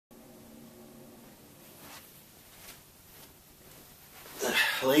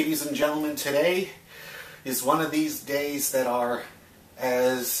ladies and gentlemen, today is one of these days that are,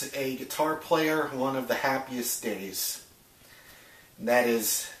 as a guitar player, one of the happiest days. And that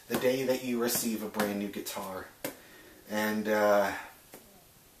is the day that you receive a brand new guitar. And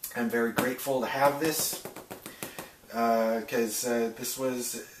I'm very grateful to have this, because this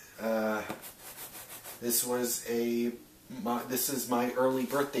is my early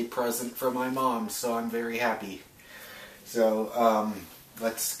birthday present from my mom, so I'm very happy. So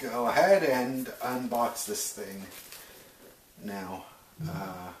let's go ahead and unbox this thing now.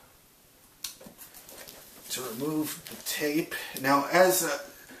 To remove the tape. Now, as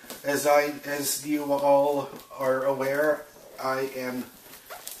you all are aware, I am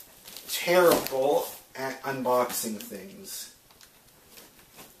terrible at unboxing things,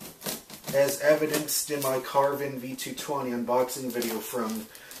 as evidenced in my Carvin V220 unboxing video from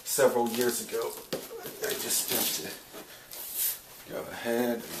several years ago. I just have to go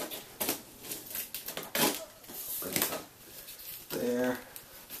ahead and put it up there.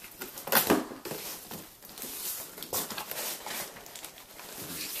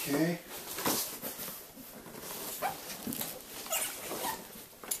 Okay.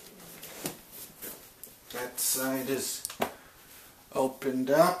 That side is opened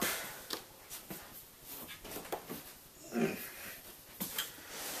up.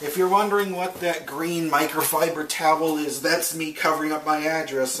 If you're wondering what that green microfiber towel is, that's me covering up my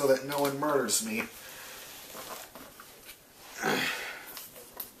address so that no one murders me.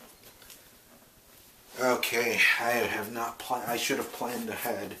 Okay, I should have planned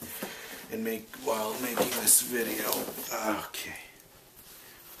ahead and while making this video. Okay.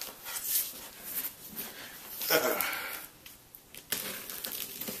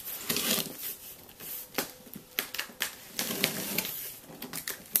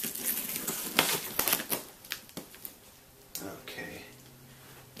 Okay,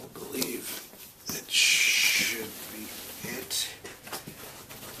 I believe that should be it.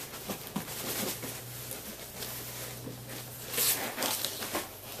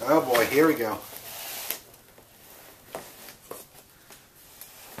 Oh boy, here we go.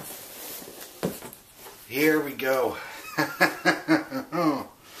 Here we go.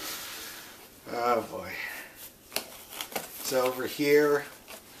 Oh boy. So over here,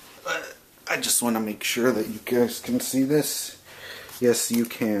 I just want to make sure that you guys can see this. Yes, you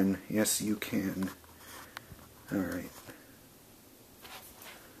can. Yes, you can. Alright.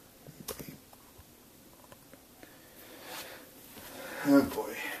 Oh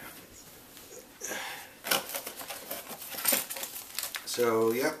boy.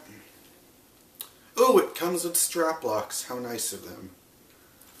 So, yep. Oh, it comes with strap locks. How nice of them.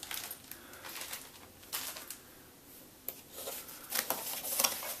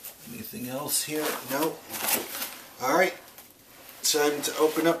 Anything else here? No. Alright. Time to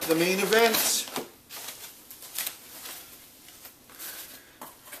open up the main event.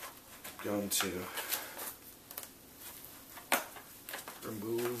 Going to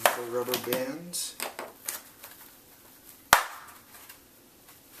remove the rubber bands.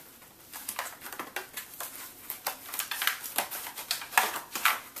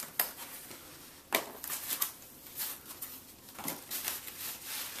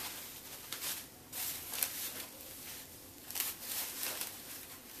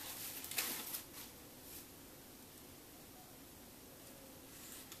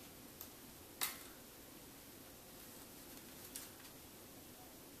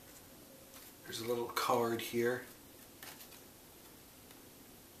 There's a little card here.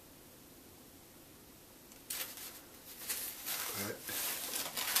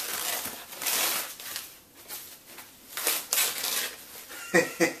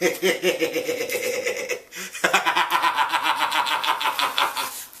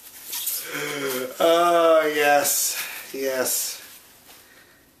 Oh, yes. Yes.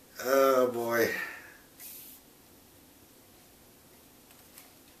 Oh, boy.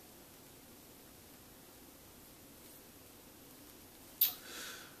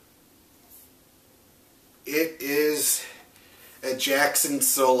 It is a Jackson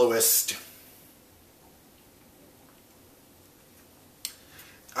Soloist.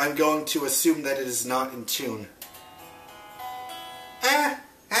 I'm going to assume that it is not in tune.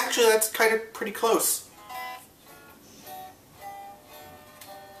 Actually that's kind of pretty close.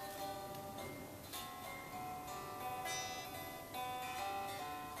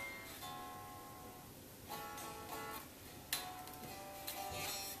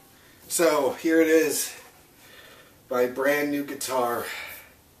 So, here it is. My brand new guitar.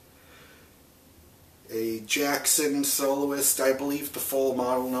 A Jackson Soloist. I believe the full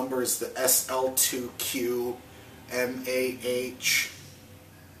model number is the SL2Q MAH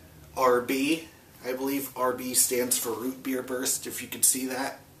RB. I believe RB stands for Root Beer Burst, if you could see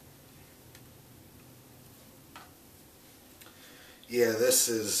that. Yeah, this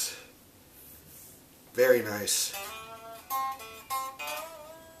is very nice.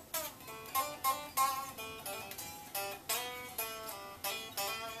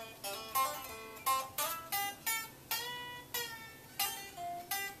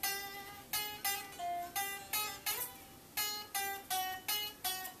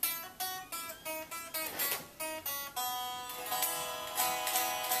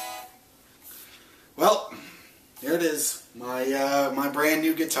 Well, here it is, my brand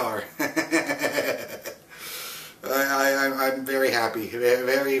new guitar. I'm very happy,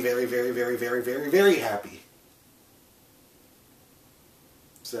 very happy.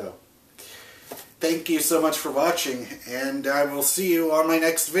 So, thank you so much for watching, and I will see you on my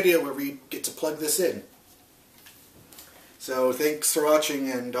next video where we get to plug this in. So, thanks for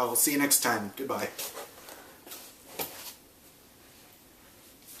watching, and I'll see you next time. Goodbye.